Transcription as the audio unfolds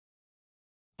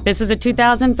This is a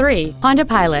 2003 Honda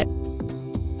Pilot.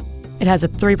 It has a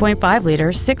 3.5-liter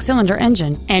 6-cylinder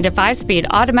engine and a 5-speed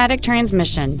automatic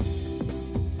transmission.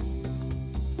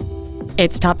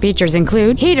 Its top features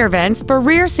include heater vents for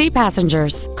rear seat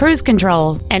passengers, cruise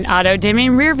control, an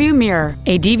auto-dimming rearview mirror,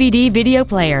 a DVD video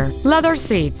player, leather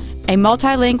seats, a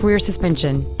multi-link rear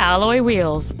suspension, alloy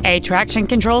wheels, a traction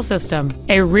control system,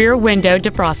 a rear window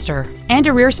defroster, and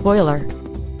a rear spoiler.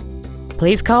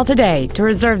 Please call today to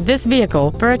reserve this vehicle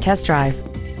for a test drive.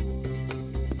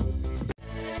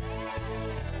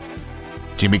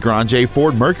 Jimmy Granger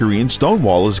Ford Mercury in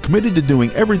Stonewall is committed to doing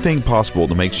everything possible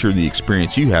to make sure the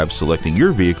experience you have selecting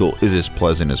your vehicle is as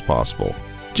pleasant as possible.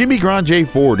 Jimmy Granger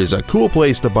Ford is a cool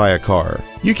place to buy a car.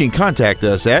 You can contact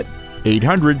us at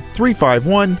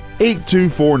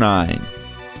 800-351-8249.